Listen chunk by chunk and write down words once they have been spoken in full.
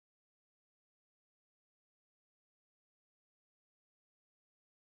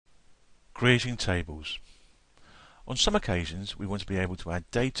Creating tables. On some occasions we want to be able to add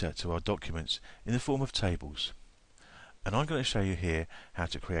data to our documents in the form of tables. And I'm going to show you here how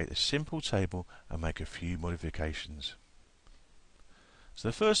to create a simple table and make a few modifications. So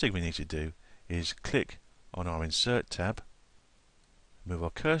the first thing we need to do is click on our Insert tab, move our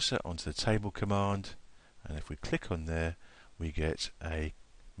cursor onto the Table command, and if we click on there we get a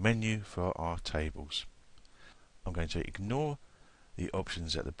menu for our tables. I'm going to ignore the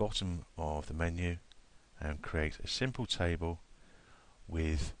options at the bottom of the menu and create a simple table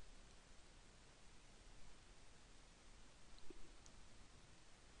with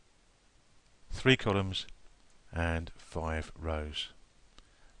three columns and 5 rows.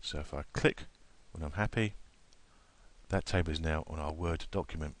 So if I click when I'm happy, that table is now on our Word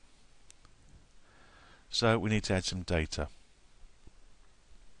document. So we need to add some data.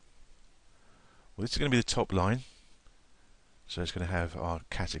 Well, this is going to be the top line, so it's going to have our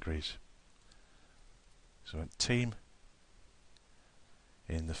categories. So I want team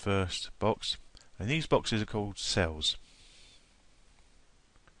in the first box, and these boxes are called cells.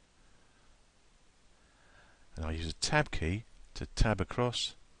 And I use a tab key to tab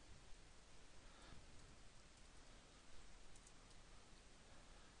across.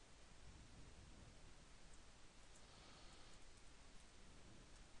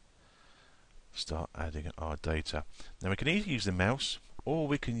 Start adding our data. Now we can either use the mouse or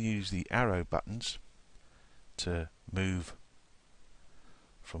we can use the arrow buttons to move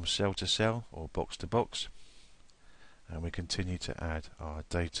from cell to cell or box to box, and we continue to add our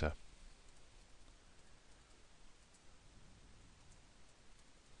data.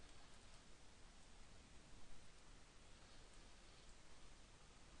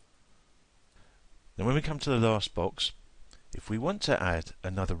 Now when we come to the last box, if we want to add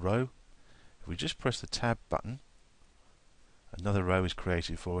another row, if we just press the tab button, another row is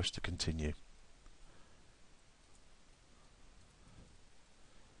created for us to continue.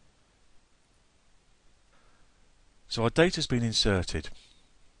 So our data has been inserted.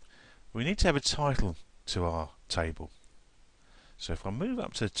 We need to have a title to our table. So if I move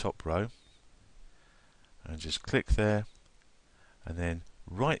up to the top row and just click there and then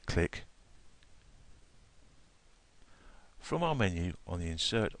right click, from our menu on the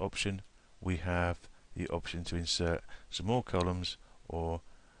Insert option we have the option to insert some more columns or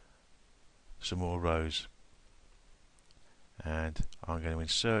some more rows, and I'm going to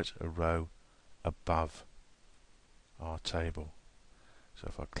insert a row above our table. So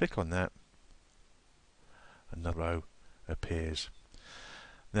if I click on that, another row appears.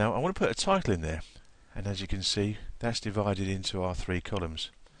 Now I want to put a title in there, and as you can see that's divided into our 3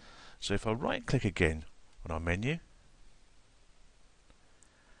 columns. So if I right click again on our menu,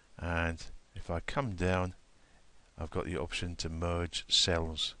 and if I come down I've got the option to merge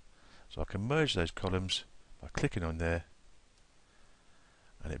cells. So I can merge those columns by clicking on there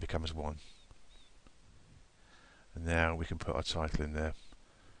and it becomes one. And now we can put our title in there.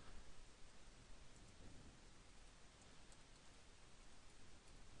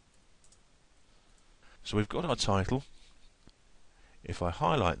 So we've got our title. If I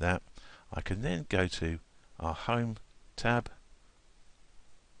highlight that, I can then go to our Home tab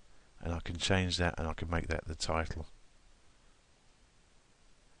and I can change that and I can make that the title.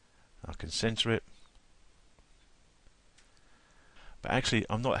 I can center it, but actually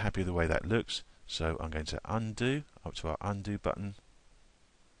I'm not happy with the way that looks, so I'm going to undo, up to our undo button,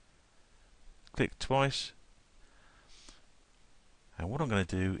 click twice, and what I'm going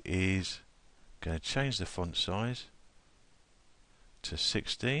to do is going to change the font size to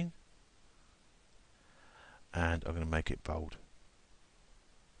 16 and I'm going to make it bold,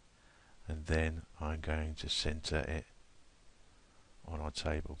 and then I'm going to center it on our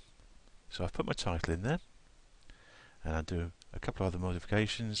table. So I've put my title in there, and I'll do a couple of other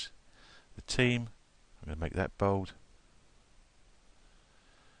modifications. The team, I'm going to make that bold.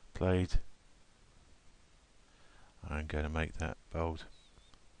 Played, I'm going to make that bold.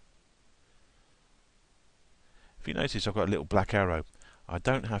 If you notice I've got a little black arrow. I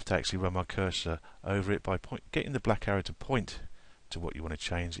don't have to actually run my cursor over it. By getting the black arrow to point to what you want to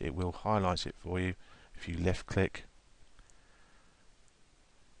change, it will highlight it for you if you left click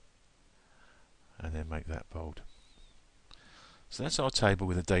and then make that bold. So that's our table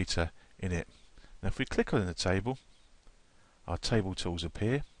with the data in it. Now if we click on the table, our table tools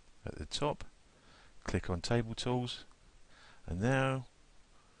appear at the top. Click on table tools, and now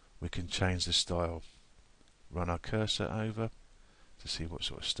we can change the style. Run our cursor over to see what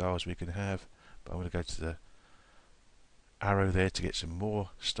sort of styles we can have, but I'm going to go to the arrow there to get some more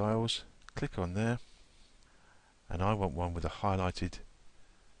styles. Click on there, and I want one with a highlighted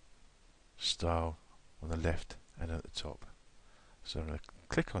style on the left and at the top. So I'm going to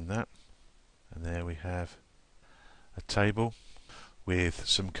click on that, and there we have a table with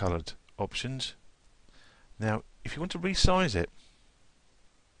some coloured options. Now if you want to resize it,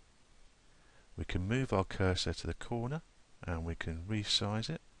 we can move our cursor to the corner and we can resize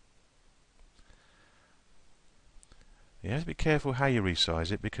it. You have to be careful how you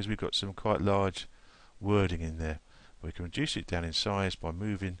resize it because we've got some quite large wording in there. We can reduce it down in size by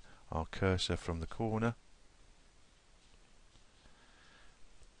moving our cursor from the corner.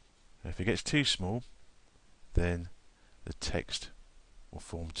 And if it gets too small, then the text will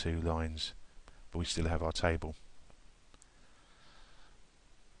form two lines, but we still have our table.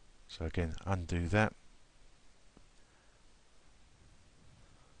 So again, undo that.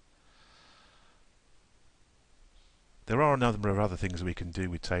 There are a number of other things we can do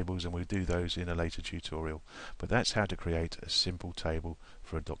with tables, and we'll do those in a later tutorial, but that's how to create a simple table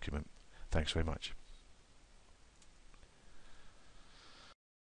for a document. Thanks very much.